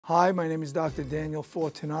Hi, my name is Dr. Daniel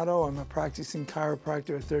Fortunato. I'm a practicing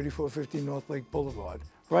chiropractor at 3450 Northlake Boulevard,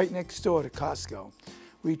 right next door to Costco.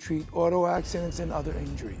 We treat auto accidents and other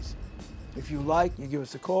injuries. If you like, you give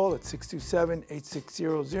us a call at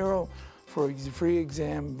 627-8600 for a free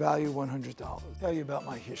exam, value $100. I'll tell you about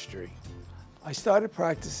my history. I started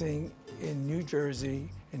practicing in New Jersey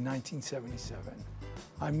in 1977.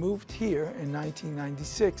 I moved here in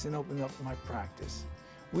 1996 and opened up my practice.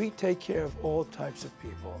 We take care of all types of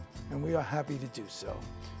people, and we are happy to do so.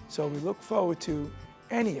 So we look forward to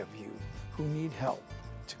any of you who need help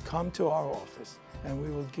to come to our office, and we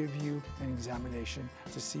will give you an examination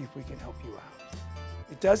to see if we can help you out.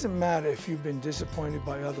 It doesn't matter if you've been disappointed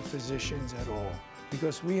by other physicians at all,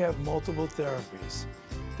 because we have multiple therapies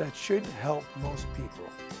that should help most people.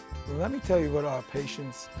 Well, let me tell you what our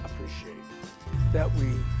patients appreciate. That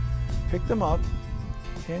we pick them up,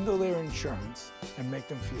 handle their insurance, and make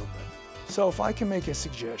them feel better. So if I can make a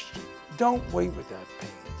suggestion, don't wait with that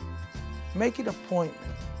pain. Make an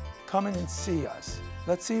appointment. Come in and see us.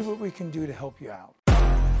 Let's see what we can do to help you out.